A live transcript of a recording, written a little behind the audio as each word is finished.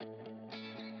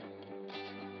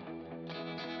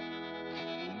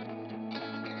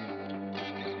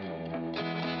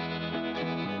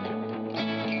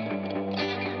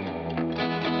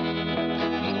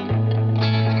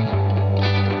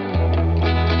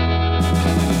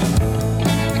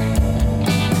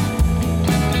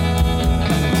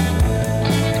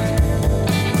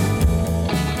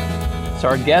So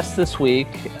our guests this week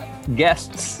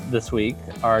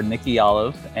are Nikki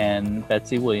Olive and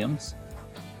Betsy Williams,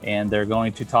 and they're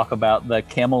going to talk about the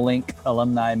Camel Link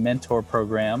Alumni Mentor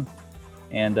Program.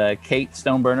 And Kate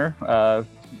Stoneburner,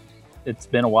 it's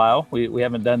been a while. We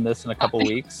haven't done this in a couple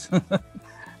weeks. How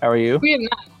are you? We have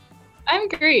not. I'm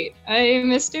great. I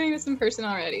miss doing this in person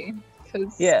already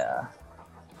because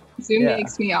Zoom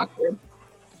makes me awkward.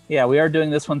 Yeah, we are doing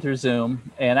this one through Zoom,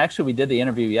 and actually we did the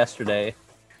interview yesterday.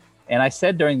 And I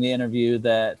said during the interview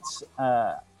that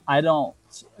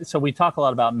so we talk a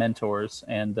lot about mentors,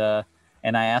 and I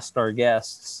asked our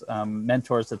guests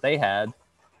mentors that they had.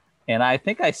 And I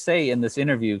think I say in this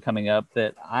interview coming up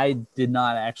that I did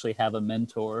not actually have a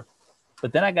mentor,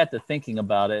 but then I got to thinking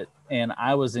about it and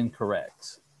I was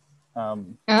incorrect.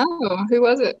 Who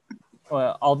was it?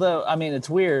 Well, although, I mean, it's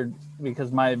weird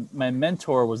because my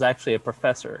mentor was actually a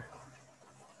professor,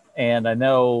 and I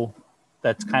know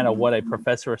that's kind of what a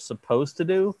professor is supposed to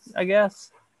do, I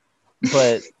guess.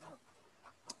 But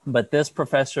this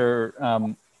professor,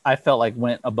 I felt like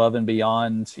went above and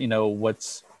beyond,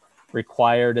 what's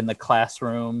required in the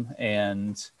classroom,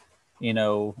 and,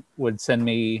 would send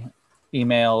me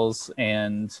emails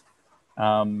and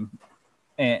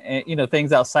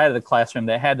things outside of the classroom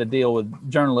that had to deal with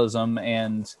journalism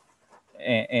and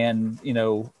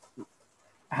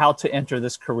how to enter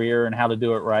this career and how to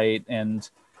do it right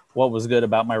and what was good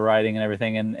about my writing and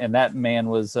everything. And that man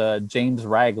was James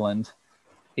Ragland.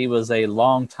 He was a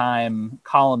longtime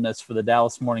columnist for the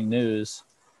Dallas Morning News.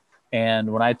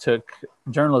 And when I took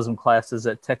journalism classes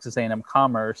at Texas A&M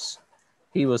Commerce,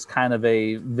 he was kind of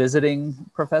a visiting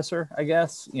professor, I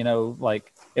guess.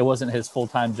 Like it wasn't his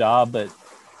full-time job, but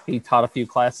he taught a few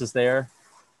classes there.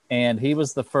 And he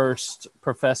was the first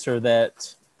professor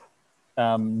that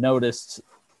noticed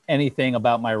anything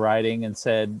about my writing and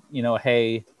said,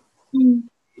 hey,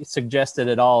 suggested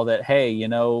at all that, hey,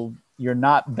 you're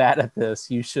not bad at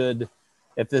this. You should,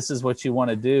 if this is what you want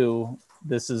to do,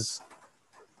 these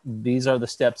are the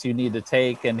steps you need to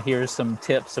take. And here's some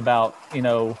tips about,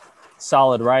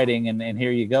 solid writing, and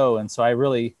here you go. And so I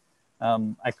really,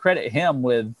 I credit him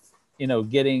with,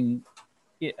 getting,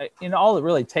 all it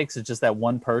really takes is just that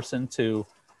one person to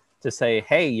say,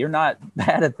 hey, you're not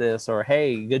bad at this, or,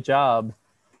 hey, good job.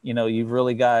 You've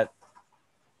really got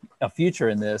a future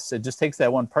in this. It just takes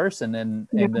that one person, and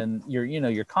then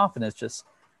your confidence just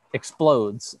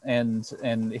explodes. And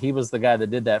he was the guy that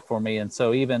did that for me. And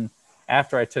so even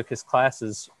after I took his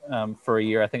classes for a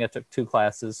year, I think I took 2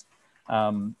 classes.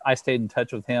 I stayed in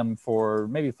touch with him for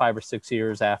maybe 5 or 6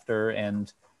 years after,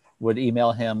 and would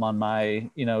email him on my,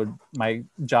 my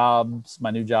jobs, my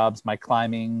new jobs, my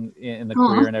climbing in the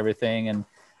career and everything.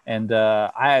 And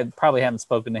I probably haven't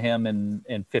spoken to him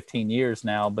in 15 years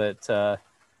now, but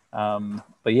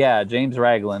yeah, James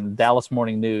Ragland, Dallas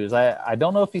Morning News. I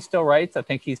don't know if he still writes. I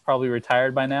think he's probably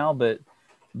retired by now, but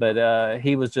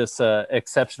he was just an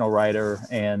exceptional writer.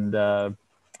 And so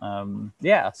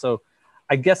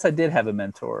I guess I did have a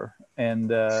mentor,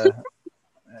 and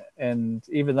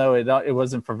even though it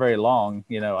wasn't for very long,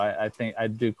 I think I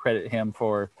do credit him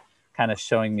for kind of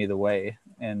showing me the way.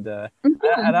 And I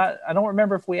don't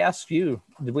remember if we asked you.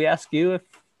 Did we ask you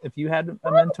if you had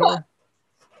a mentor?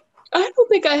 I don't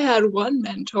think I had one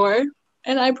mentor,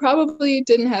 and I probably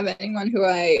didn't have anyone who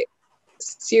I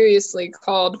seriously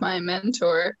called my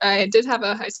mentor. I did have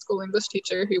a high school English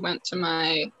teacher who went to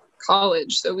my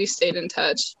college, so we stayed in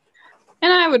touch.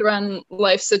 And I would run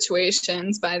life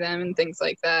situations by them and things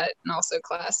like that, and also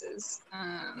classes.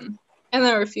 And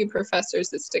there were a few professors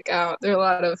that stick out. There are a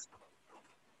lot of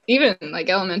even like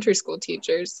elementary school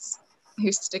teachers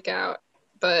who stick out.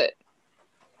 But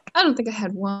I don't think I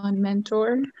had one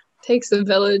mentor. Takes a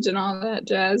village and all that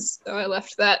jazz. So I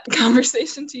left that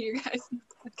conversation to you guys in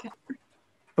the podcast.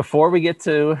 Before we get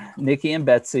to Nikki and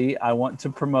Betsy, I want to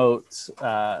promote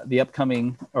the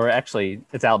upcoming, or actually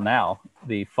it's out now,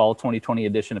 the fall 2020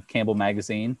 edition of Campbell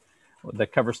Magazine. The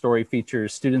cover story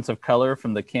features students of color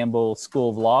from the Campbell School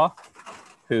of Law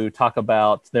who talk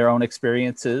about their own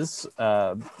experiences.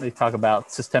 They talk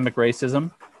about systemic racism,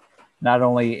 not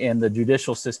only in the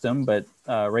judicial system, but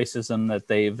racism that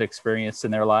they've experienced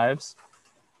in their lives.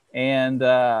 And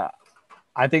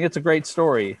I think it's a great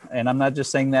story. And I'm not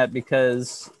just saying that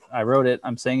because I wrote it.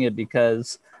 I'm saying it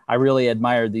because I really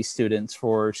admired these students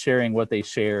for sharing what they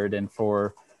shared and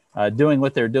for doing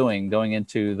what they're doing, going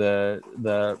into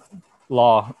the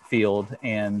law field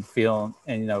and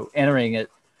entering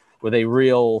it with a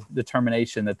real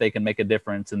determination that they can make a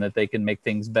difference and that they can make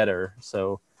things better.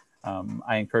 So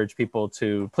I encourage people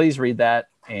to please read that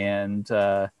and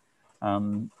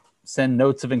send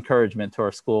notes of encouragement to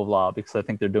our School of Law, because I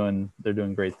think they're doing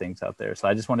great things out there. So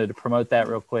I just wanted to promote that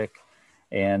real quick.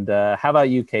 And how about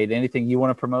you, Kate? Anything you want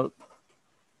to promote?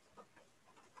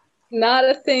 Not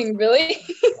a thing, really.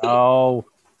 Oh,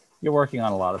 you're working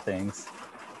on a lot of things.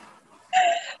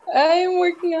 I'm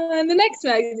working on the next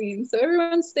magazine, so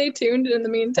everyone stay tuned. In the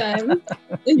meantime,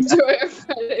 enjoy our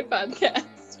Friday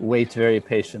podcast. Wait very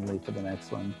patiently for the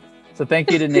next one. So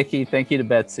thank you to Nikki, thank you to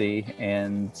Betsy,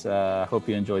 and hope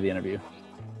you enjoy the interview.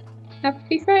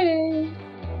 Happy Friday.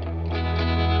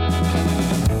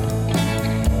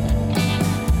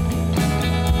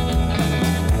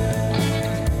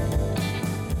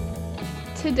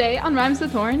 Today on Rhymes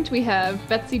with Orange, we have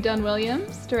Betsy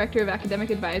Dunn-Williams, Director of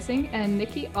Academic Advising, and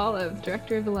Nikki Olive,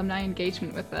 Director of Alumni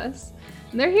Engagement with us.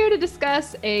 And they're here to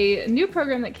discuss a new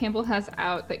program that Campbell has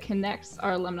out that connects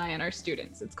our alumni and our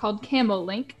students. It's called Campbell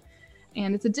Link,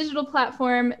 and it's a digital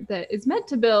platform that is meant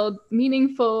to build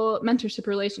meaningful mentorship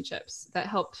relationships that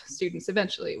help students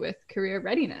eventually with career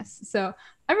readiness. So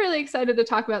I'm really excited to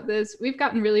talk about this. We've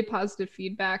gotten really positive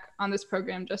feedback on this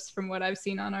program just from what I've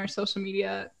seen on our social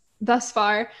media thus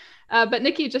far. But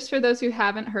Nikki, just for those who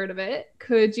haven't heard of it,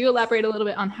 could you elaborate a little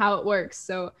bit on how it works?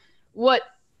 So what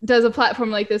does a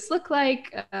platform like this look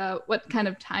like? What kind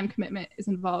of time commitment is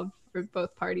involved for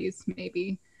both parties,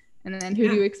 maybe? And then who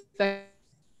do you expect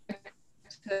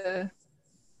to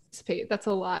participate? That's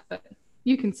a lot, but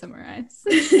you can summarize.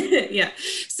 Yeah.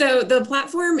 So the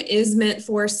platform is meant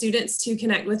for students to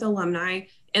connect with alumni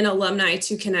and alumni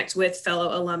to connect with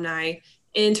fellow alumni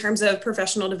in terms of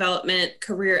professional development,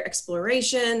 career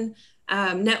exploration,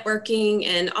 networking,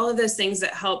 and all of those things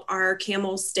that help our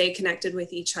camels stay connected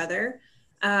with each other.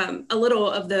 A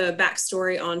little of the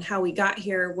backstory on how we got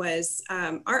here was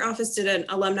our office did an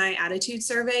alumni attitude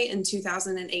survey in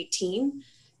 2018.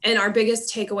 And our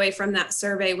biggest takeaway from that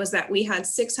survey was that we had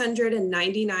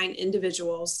 699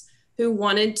 individuals who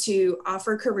wanted to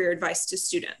offer career advice to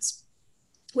students.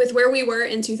 With where we were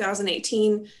in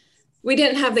 2018, we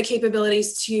didn't have the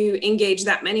capabilities to engage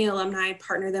that many alumni,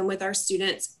 partner them with our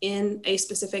students in a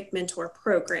specific mentor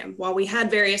program. While we had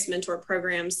various mentor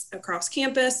programs across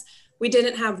campus, we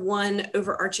didn't have one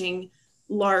overarching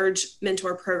large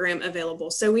mentor program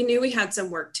available. So we knew we had some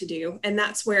work to do. And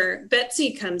that's where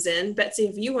Betsy comes in. Betsy,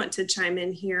 if you want to chime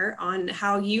in here on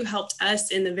how you helped us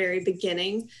in the very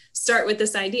beginning start with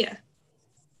this idea.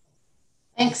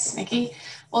 Thanks, Nikki.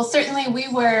 Well, certainly we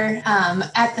were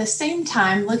at the same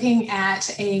time looking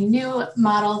at a new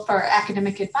model for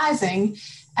academic advising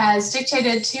as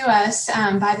dictated to us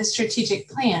by the strategic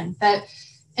plan that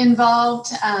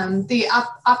involved the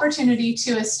opportunity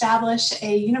to establish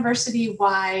a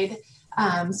university-wide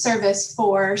service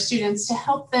for students to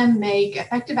help them make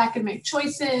effective academic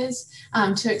choices,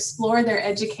 to explore their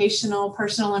educational,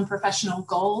 personal, and professional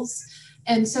goals.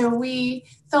 And so we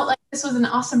felt like this was an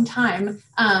awesome time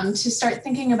to start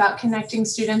thinking about connecting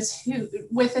students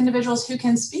with individuals who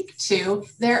can speak to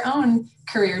their own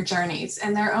career journeys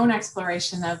and their own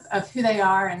exploration of who they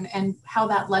are and how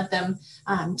that led them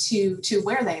to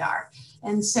where they are.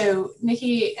 And so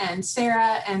Nikki and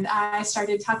Sarah and I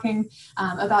started talking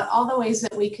about all the ways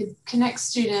that we could connect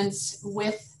students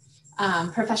with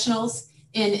professionals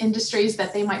in industries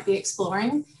that they might be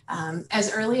exploring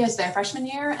as early as their freshman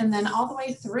year, and then all the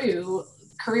way through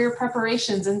career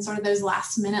preparations and sort of those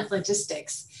last minute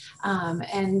logistics.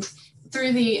 And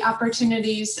through the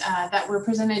opportunities that were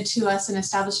presented to us in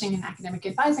establishing an academic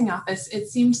advising office, it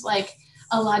seems like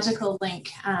a logical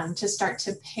link to start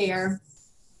to pair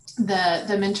the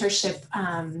mentorship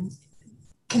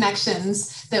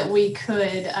connections that we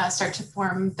could start to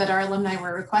form that our alumni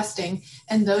were requesting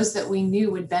and those that we knew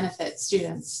would benefit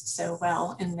students so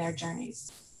well in their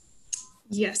journeys.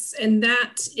 Yes, and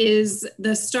that is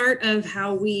the start of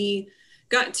how we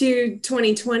got to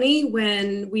 2020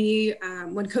 when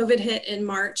when COVID hit in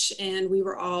March, and we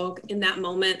were all in that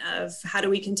moment of how do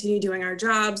we continue doing our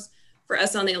jobs. For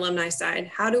us on the alumni side,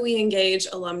 how do we engage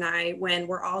alumni when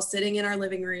we're all sitting in our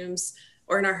living rooms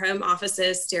or in our home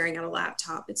offices staring at a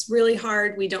laptop? It's really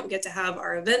hard. We don't get to have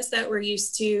our events that we're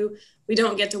used to. We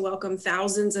don't get to welcome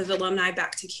thousands of alumni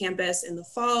back to campus in the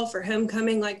fall for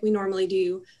homecoming like we normally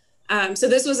do. So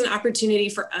this was an opportunity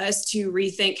for us to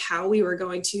rethink how we were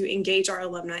going to engage our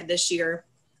alumni this year,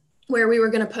 where we were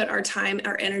going to put our time,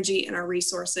 our energy, and our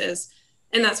resources.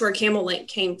 And that's where Camel Link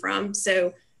came from.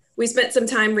 So we spent some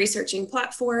time researching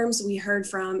platforms. We heard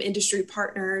from industry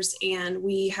partners, and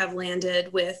we have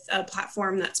landed with a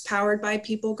platform that's powered by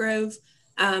People Grove.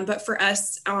 But for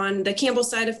us on the Campbell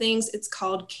side of things, it's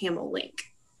called Camel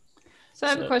Link. So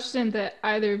I have a question that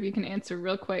either of you can answer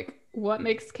real quick. What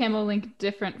makes Camel Link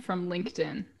different from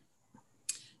LinkedIn?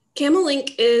 Camel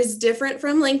Link is different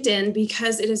from LinkedIn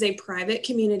because it is a private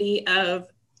community of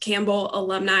Campbell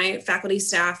alumni, faculty,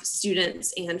 staff,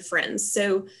 students, and friends.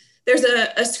 So there's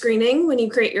a screening when you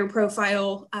create your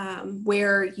profile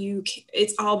where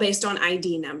it's all based on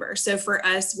ID number. So for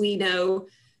us, we know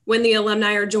when the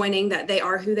alumni are joining that they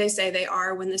are who they say they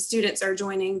are. When the students are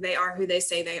joining, they are who they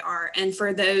say they are. And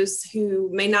for those who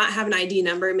may not have an ID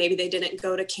number, maybe they didn't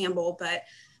go to Campbell, but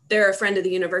they're a friend of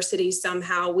the university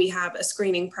somehow, we have a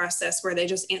screening process where they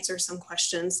just answer some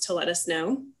questions to let us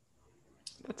know.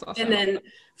 That's awesome. And then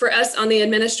for us on the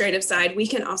administrative side, we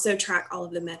can also track all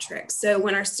of the metrics. So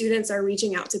when our students are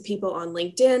reaching out to people on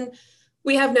LinkedIn,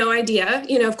 we have no idea,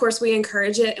 of course we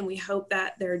encourage it and we hope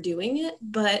that they're doing it,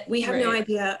 but we have no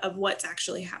idea of what's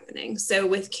actually happening. So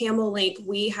with Camel Link,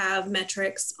 we have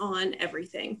metrics on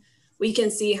everything. We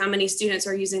can see how many students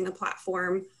are using the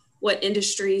platform, what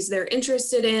industries they're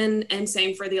interested in, and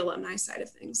same for the alumni side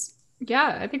of things.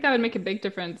 Yeah, I think that would make a big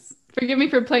difference. Forgive me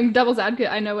for playing devil's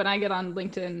advocate. I know when I get on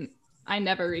LinkedIn, I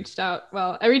never reached out.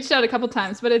 Well, I reached out a couple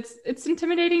times, but it's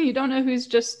intimidating. You don't know who's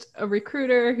just a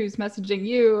recruiter who's messaging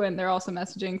you, and they're also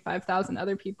messaging 5,000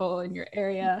 other people in your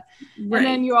area. Right.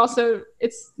 And then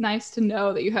it's nice to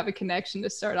know that you have a connection to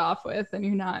start off with, and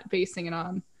you're not basing it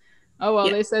on, oh, well,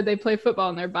 They said they play football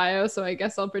in their bio, so I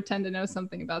guess I'll pretend to know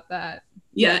something about that.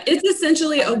 Yeah, it's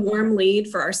essentially a warm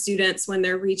lead for our students when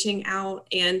they're reaching out.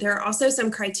 And there are also some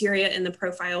criteria in the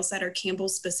profiles that are Campbell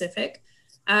specific.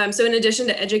 So in addition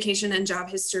to education and job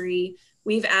history,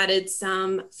 we've added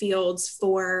some fields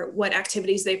for what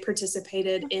activities they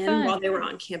participated in while they were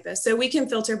on campus. So we can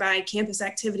filter by campus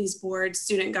activities board,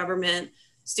 student government,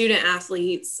 student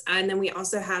athletes. And then we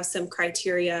also have some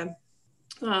criteria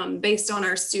based on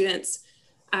our students,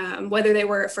 whether they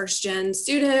were a first-gen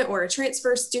student or a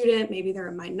transfer student, maybe they're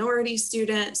a minority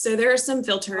student. So there are some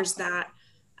filters that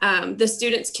the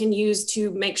students can use to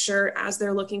make sure as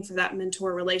they're looking for that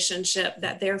mentor relationship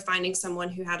that they're finding someone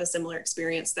who had a similar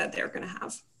experience that they're going to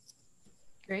have.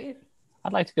 Great.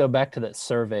 I'd like to go back to that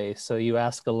survey. So you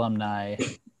ask alumni,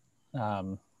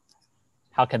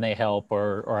 how can they help?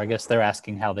 Or I guess they're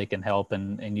asking how they can help.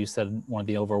 And you said one of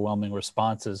the overwhelming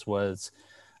responses was,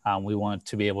 we want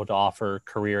to be able to offer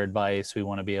career advice. We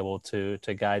want to be able to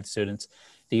guide students.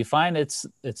 Do you find it's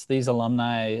these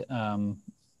alumni,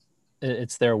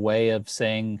 it's their way of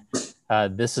saying,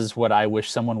 this is what I wish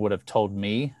someone would have told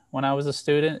me when I was a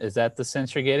student? Is that the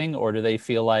sense you're getting? Or do they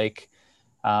feel like,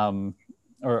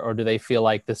 or do they feel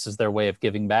like this is their way of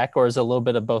giving back? Or is it a little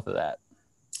bit of both of that?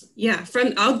 Yeah,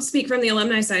 I'll speak from the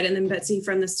alumni side, and then Betsy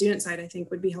from the student side, I think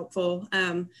would be helpful.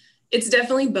 It's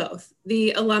definitely both.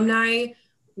 The alumni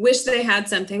wish they had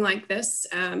something like this.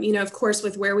 Of course,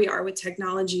 with where we are with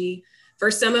technology, for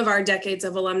some of our decades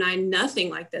of alumni, nothing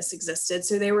like this existed.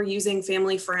 So they were using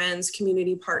family, friends,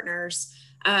 community partners.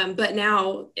 But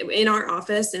now in our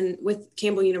office and with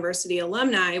Campbell University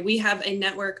alumni, we have a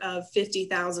network of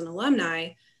 50,000 alumni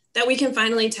that we can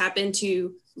finally tap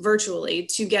into virtually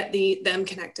to get them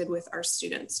connected with our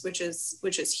students, which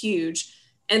is huge.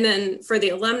 And then for the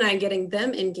alumni, getting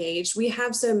them engaged, we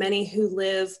have so many who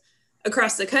live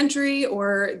across the country,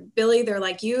 or Billy, they're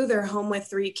like you, they're home with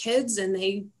 3 kids and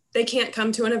they can't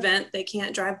come to an event. They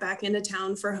can't drive back into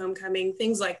town for homecoming,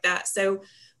 things like that. So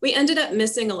we ended up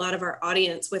missing a lot of our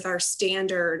audience with our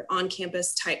standard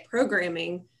on-campus type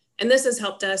programming. And this has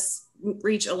helped us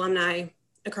reach alumni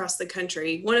across the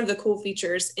country. One of the cool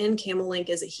features in Camel Link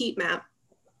is a heat map.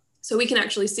 So we can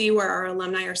actually see where our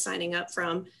alumni are signing up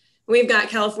from. We've got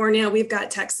California, we've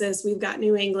got Texas, we've got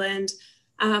New England.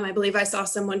 I believe I saw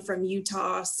someone from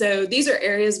Utah. So these are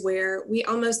areas where we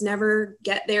almost never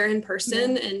get there in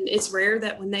person. Yeah. And it's rare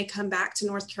that when they come back to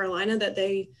North Carolina that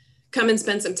they come and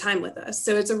spend some time with us.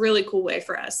 So it's a really cool way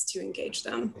for us to engage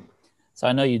them. So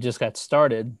I know you just got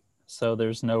started,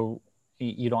 so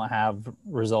you don't have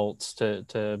results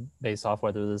to base off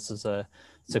whether this is a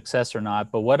success or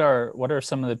not, but what are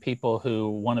some of the people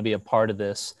who want to be a part of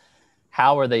this?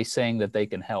 How are they saying that they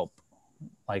can help?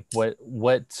 Like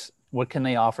what can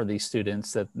they offer these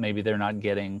students that maybe they're not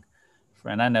getting?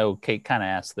 And I know Kate kind of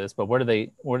asked this, but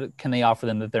what can they offer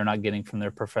them that they're not getting from their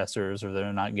professors or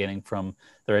they're not getting from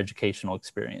their educational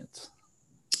experience?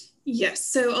 Yes.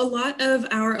 So a lot of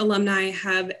our alumni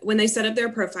have, when they set up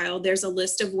their profile, there's a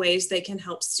list of ways they can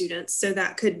help students. So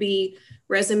that could be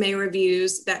resume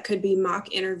reviews, that could be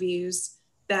mock interviews,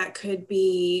 that could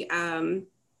be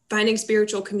finding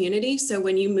spiritual community. So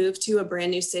when you move to a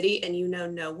brand new city and you know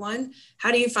no one, how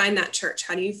do you find that church?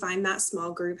 How do you find that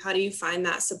small group? How do you find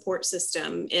that support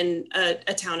system in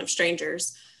a town of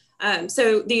strangers?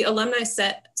 So the alumni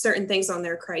set certain things on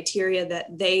their criteria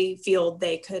that they feel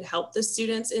they could help the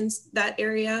students in that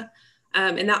area.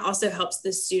 And that also helps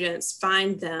the students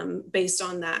find them based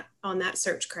on that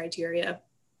search criteria.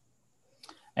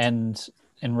 And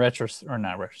in retrospect, or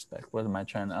not retrospect, what am I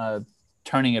trying,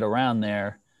 turning it around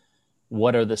there,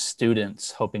 what are the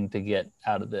students hoping to get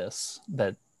out of this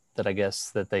that I guess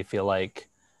that they feel like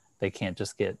they can't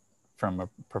just get from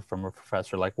a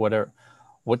professor? Like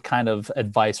what kind of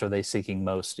advice are they seeking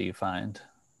most, do you find?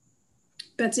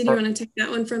 Betsy, do you want to take that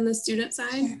one from the student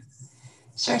side?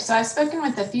 Sure. So I've spoken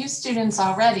with a few students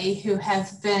already who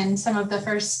have been some of the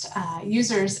first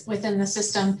users within the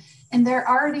system, and they're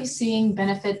already seeing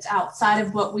benefits outside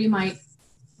of what we might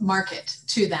market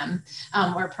to them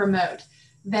or promote.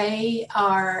 They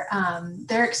are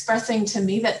they're expressing to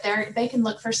me that they can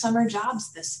look for summer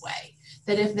jobs this way.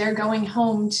 That if they're going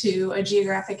home to a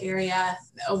geographic area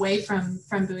away from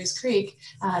Buies Creek,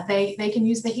 they can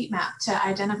use the heat map to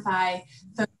identify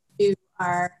folks who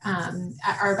are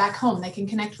back home. They can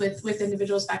connect with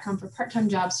individuals back home for part-time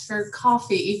jobs, for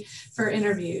coffee, for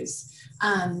interviews.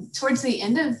 Towards the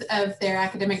end of their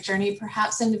academic journey,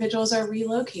 perhaps individuals are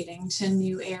relocating to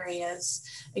new areas,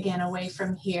 again, away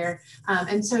from here.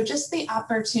 And so just the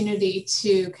opportunity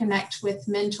to connect with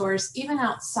mentors, even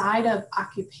outside of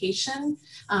occupation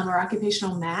or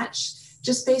occupational match,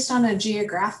 just based on a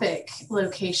geographic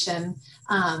location,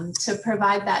 to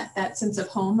provide that sense of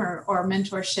home or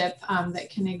mentorship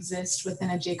that can exist within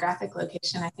a geographic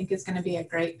location, I think is going to be a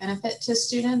great benefit to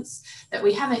students that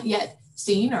we haven't yet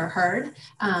seen or heard,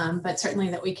 but certainly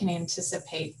that we can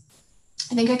anticipate.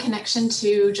 I think a connection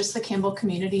to just the Campbell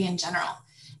community in general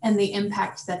and the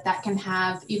impact that can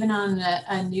have even on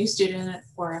a new student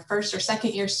or a first or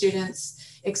second year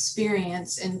student's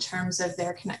experience in terms of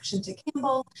their connection to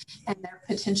Campbell and their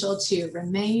potential to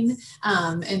remain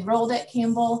enrolled at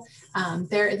Campbell.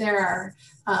 There are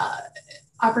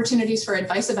opportunities for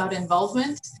advice about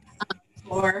involvement,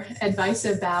 or advice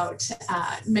about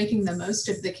making the most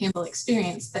of the Campbell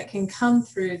experience that can come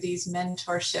through these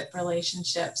mentorship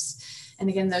relationships. And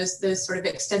again, those sort of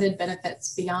extended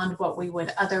benefits beyond what we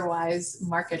would otherwise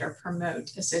market or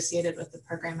promote associated with the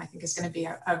program, I think is going to be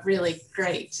a really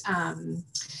great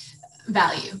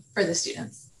value for the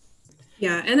students.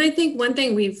 Yeah, and I think one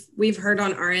thing we've heard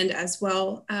on our end as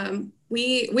well,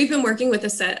 we've been working with a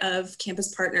set of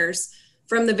campus partners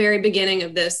from the very beginning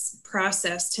of this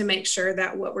process to make sure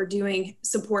that what we're doing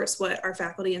supports what our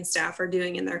faculty and staff are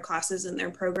doing in their classes and their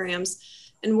programs.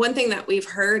 And one thing that we've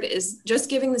heard is just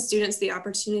giving the students the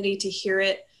opportunity to hear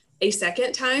it a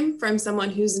second time from someone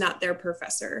who's not their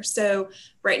professor. So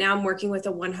right now I'm working with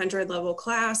a 100 level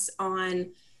class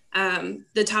on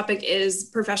the topic is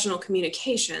professional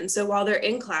communication. So while they're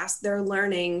in class, they're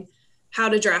learning how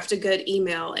to draft a good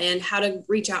email and how to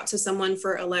reach out to someone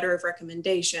for a letter of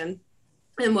recommendation.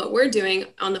 And what we're doing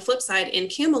on the flip side in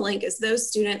Campbell Link is those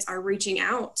students are reaching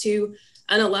out to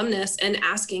an alumnus and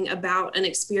asking about an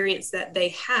experience that they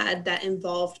had that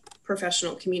involved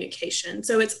professional communication.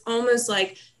 So it's almost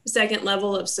like a second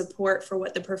level of support for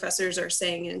what the professors are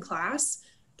saying in class,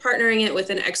 partnering it with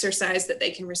an exercise that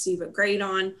they can receive a grade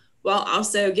on, while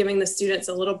also giving the students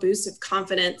a little boost of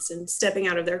confidence and stepping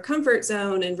out of their comfort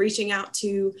zone and reaching out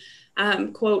to,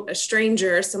 quote, a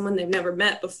stranger, someone they've never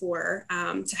met before,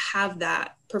 to have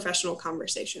that professional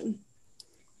conversation.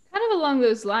 Kind of along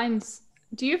those lines,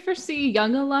 do you foresee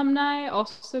young alumni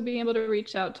also being able to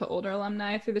reach out to older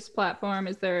alumni through this platform?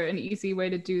 Is there an easy way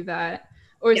to do that?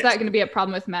 Or is that going to be a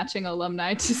problem with matching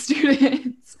alumni to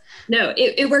students? No,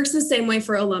 it works the same way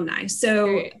for alumni. So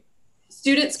Great.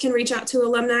 Students can reach out to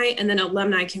alumni, and then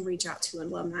alumni can reach out to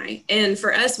alumni. And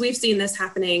for us, we've seen this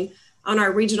happening on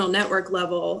our regional network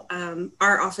level.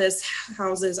 Our office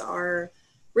houses our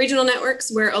regional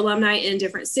networks where alumni in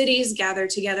different cities gather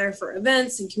together for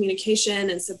events and communication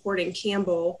and supporting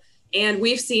Campbell. And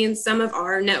we've seen some of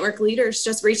our network leaders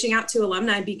just reaching out to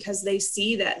alumni because they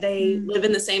see that they live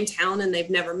in the same town and they've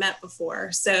never met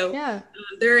before. So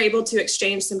they're able to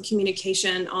exchange some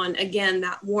communication on, again,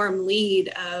 that warm lead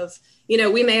of, you know,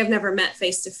 we may have never met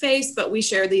face to face, but we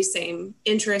share these same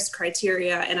interest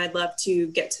criteria and I'd love to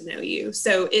get to know you.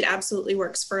 So it absolutely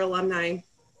works for alumni.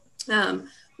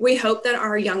 We hope that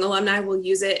our young alumni will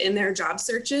use it in their job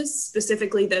searches,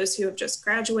 specifically those who have just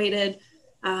graduated.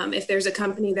 If there's a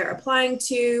company they're applying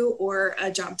to or a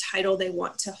job title they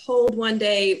want to hold one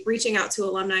day, reaching out to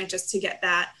alumni just to get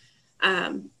that.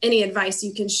 Any advice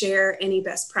you can share, any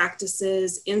best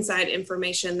practices, inside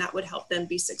information that would help them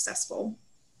be successful.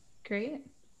 Great.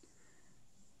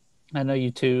 I know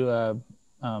you two,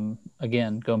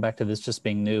 again, going back to this just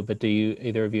being new, but do you,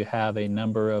 either of you have a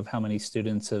number of how many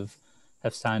students have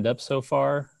signed up so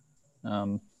far?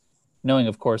 Knowing,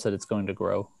 of course, that it's going to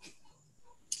grow.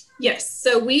 Yes,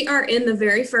 so we are in the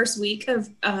very first week of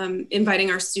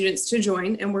inviting our students to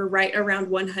join, and we're right around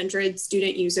 100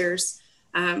 student users,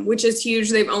 which is huge.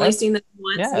 They've only seen them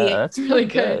once. Yeah, that's really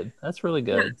good. That's really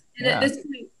good. Yeah. And at this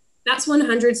point, that's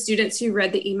 100 students who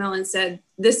read the email and said,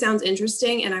 this sounds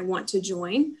interesting and I want to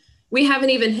join. We haven't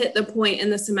even hit the point in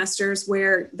the semesters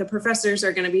where the professors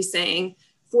are going to be saying,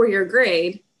 for your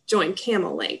grade, join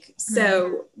Camel Link.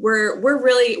 So we're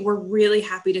really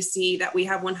happy to see that we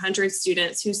have 100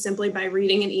 students who simply by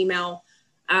reading an email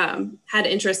had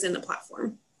interest in the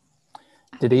platform.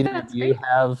 Did either of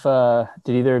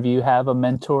you have a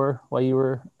mentor while you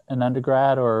were an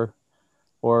undergrad or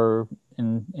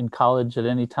in college at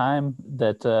any time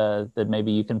that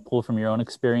maybe you can pull from your own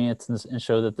experience and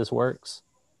show that this works?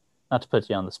 Not to put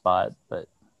you on the spot, but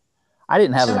I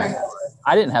didn't have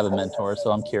a mentor,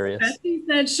 so I'm curious. Betsy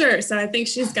said sure, so I think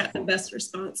she's got the best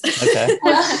response. Okay.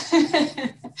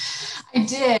 I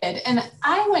did, and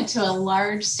I went to a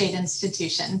large state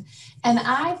institution, and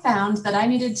I found that I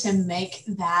needed to make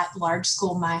that large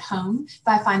school my home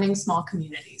by finding small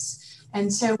communities.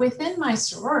 And so within my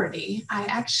sorority, I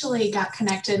actually got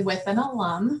connected with an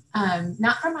alum,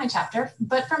 not from my chapter,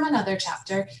 but from another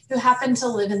chapter who happened to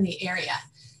live in the area.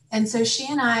 And so she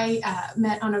and I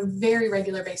met on a very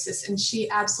regular basis, and she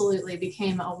absolutely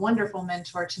became a wonderful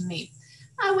mentor to me.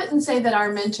 I wouldn't say that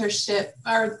our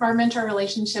mentor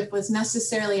relationship was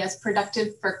necessarily as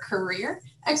productive for career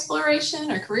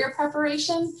exploration or career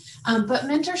preparation, but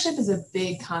mentorship is a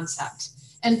big concept.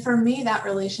 And for me, that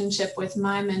relationship with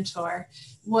my mentor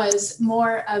was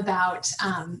more about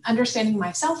understanding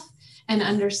myself and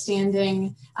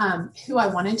understanding who I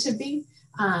wanted to be.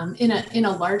 In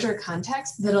a larger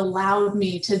context that allowed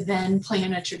me to then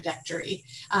plan a trajectory.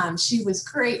 She was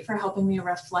great for helping me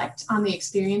reflect on the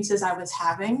experiences I was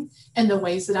having and the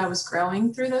ways that I was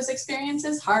growing through those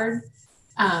experiences, hard,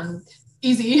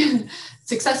 easy,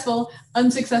 successful,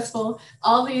 unsuccessful,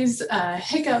 all these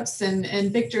hiccups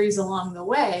and victories along the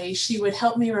way. She would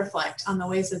help me reflect on the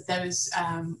ways that those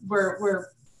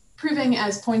were proving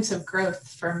as points of growth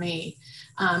for me.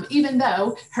 Even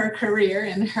though her career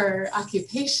and her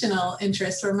occupational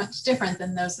interests were much different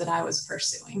than those that I was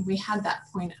pursuing. We had that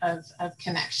point of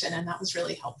connection, and that was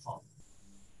really helpful.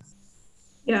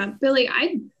 Yeah, Billy,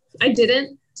 I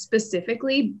didn't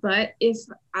specifically, but if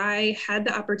I had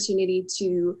the opportunity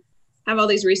to have all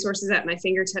these resources at my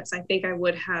fingertips, I think I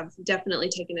would have definitely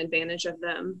taken advantage of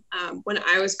them. When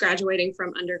I was graduating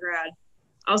from undergrad,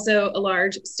 also a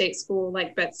large state school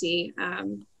like Betsy,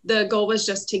 the goal was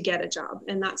just to get a job.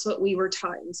 And that's what we were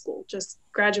taught in school, just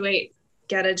graduate,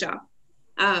 get a job.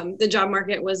 The job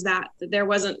market was that there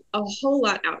wasn't a whole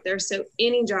lot out there. So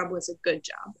any job was a good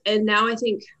job. And now I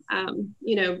think,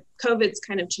 COVID's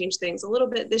kind of changed things a little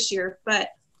bit this year, but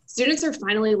students are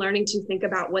finally learning to think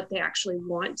about what they actually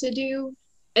want to do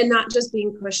and not just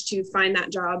being pushed to find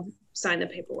that job, sign the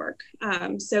paperwork.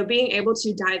 So being able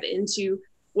to dive into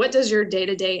what does your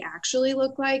day-to-day actually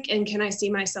look like? And can I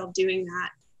see myself doing that?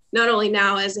 Not only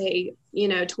now as a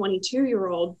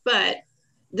 22-year-old, but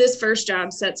this first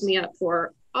job sets me up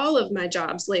for all of my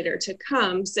jobs later to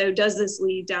come. So does this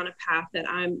lead down a path that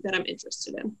I'm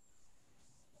interested in?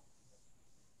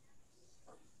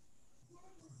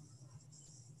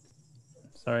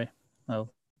 Sorry. Oh,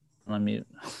 I'm on mute.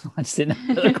 I just didn't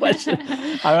have another question.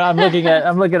 I'm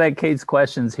looking at Kate's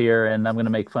questions here, and I'm going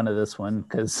to make fun of this one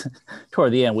because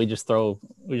toward the end we just throw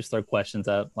questions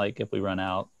out like if we run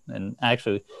out. And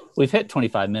actually, we've hit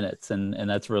 25 minutes, and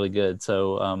that's really good.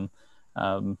 So,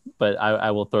 but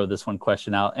I will throw this one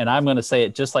question out, and I'm going to say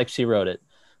it just like she wrote it.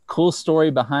 Cool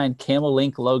story behind Camel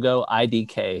Link logo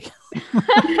IDK.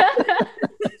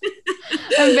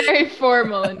 I'm very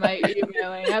formal in my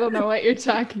emailing. I don't know what you're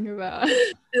talking about.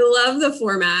 I love the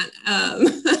format.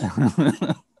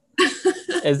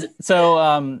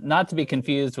 Not to be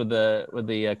confused with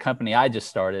the company I just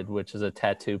started, which is a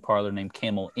tattoo parlor named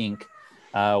Camel Ink.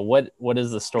 What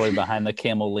is the story behind the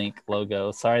Camel Link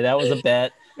logo? Sorry, that was a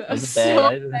bet. That was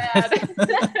a bet.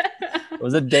 It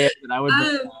was a dare that I would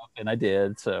bring up, and I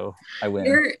did, so I win.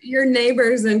 Your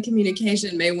neighbors in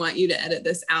communication may want you to edit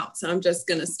this out, so I'm just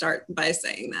gonna start by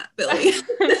saying that, Billy.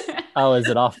 Oh, is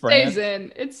it off brand?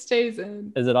 It stays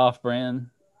in. Is it off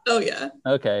brand? Oh yeah.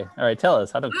 Okay. All right. Tell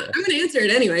us. I don't care. I'm gonna answer it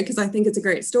anyway because I think it's a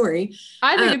great story.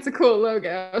 I think it's a cool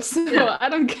logo, so yeah. I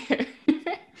don't care.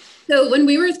 So when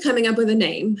we were coming up with a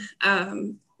name,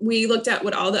 we looked at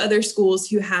what all the other schools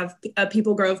who have a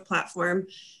People Grove platform,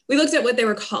 we looked at what they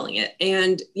were calling it.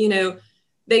 And,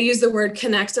 they use the word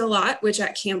connect a lot, which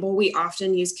at Campbell, we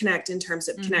often use connect in terms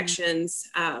of connections.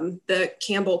 The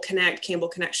Campbell Connect, Campbell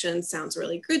Connections sounds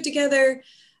really good together.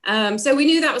 So we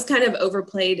knew that was kind of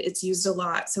overplayed. It's used a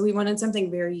lot. So we wanted something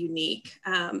very unique.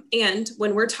 And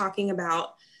when we're talking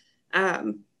about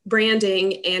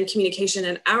branding and communication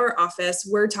in our office,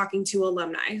 we're talking to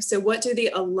alumni. So what do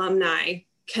the alumni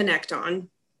connect on?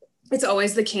 It's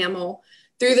always the camel.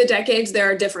 Through the decades,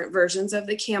 there are different versions of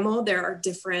the camel. There are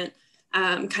different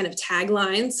kind of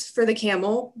taglines for the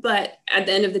camel. But at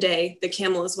the end of the day, the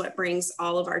camel is what brings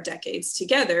all of our decades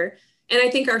together. And I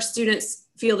think our students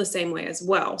feel the same way as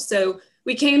well. So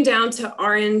we came down to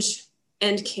orange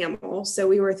and camel. So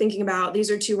we were thinking about,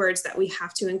 these are two words that we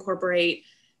have to incorporate.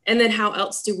 And then how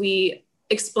else do we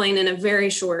explain in a very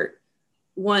short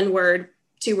one word,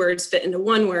 two words fit into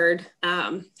one word?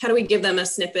 How do we give them a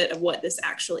snippet of what this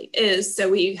actually is? So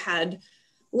we had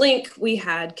link, we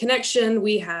had connection,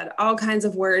 we had all kinds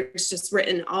of words just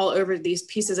written all over these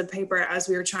pieces of paper as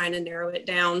we were trying to narrow it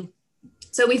down.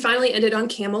 So we finally ended on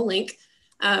Camel Link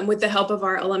with the help of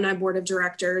our alumni board of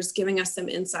directors, giving us some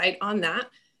insight on that.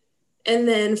 And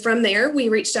then from there, we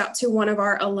reached out to one of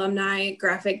our alumni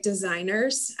graphic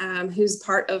designers, who's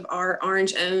part of our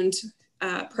Orange-owned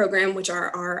program, which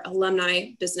are our alumni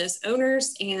business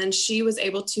owners. And she was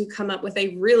able to come up with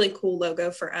a really cool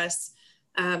logo for us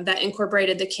that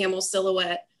incorporated the camel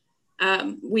silhouette.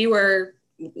 We were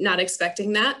not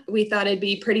expecting that. We thought it'd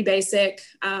be pretty basic,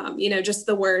 just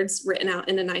the words written out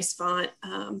in a nice font.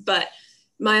 But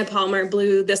Maya Palmer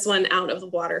blew this one out of the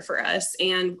water for us.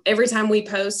 And every time we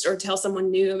post or tell someone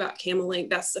new about Camel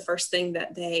Link, that's the first thing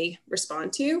that they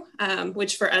respond to,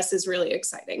 which for us is really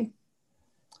exciting.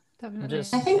 Definitely.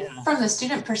 I think from the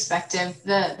student perspective,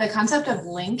 the concept of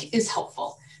link is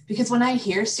helpful, because when I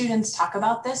hear students talk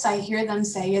about this, I hear them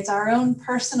say it's our own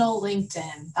personal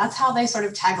LinkedIn. That's how they sort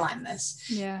of tagline this.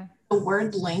 Yeah. The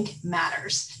word link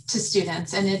matters to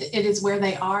students, and it is where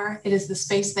they are. It is the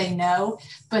space they know,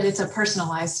 but it's a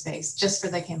personalized space just for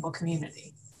the Campbell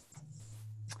community.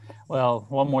 Well,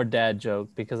 one more dad joke,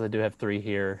 because I do have 3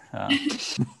 here.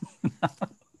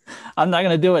 I'm not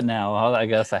going to do it now. I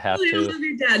guess I have to. I love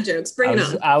your dad jokes. Bring it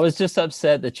on. I was just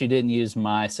upset that you didn't use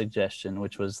my suggestion,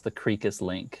 which was the creek is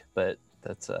link, but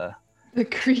that's The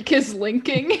creek is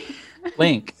linking.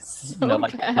 Link. So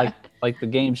like the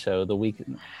game show, the week.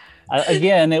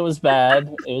 Again, it was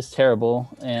bad. It was terrible,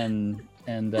 and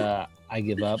I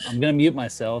give up. I'm going to mute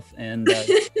myself, and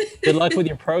good luck with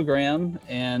your program,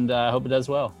 and I hope it does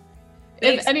well.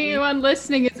 If anyone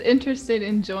listening is interested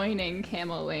in joining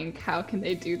Camel Link, how can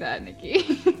they do that,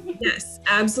 Nikki? Yes,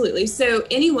 absolutely. So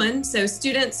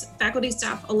students, faculty,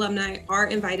 staff, alumni are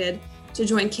invited to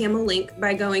join Camel Link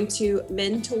by going to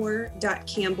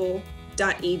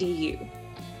mentor.campbell.edu.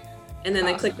 And then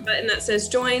They click the button that says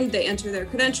join, they enter their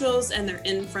credentials, and they're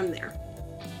in from there.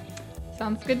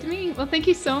 Sounds good to me. Well, thank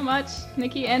you so much,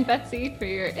 Nikki and Betsy, for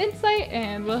your insight,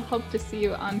 and we'll hope to see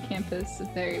you on campus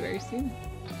very, very soon.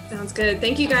 Sounds good.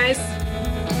 Thank you, guys.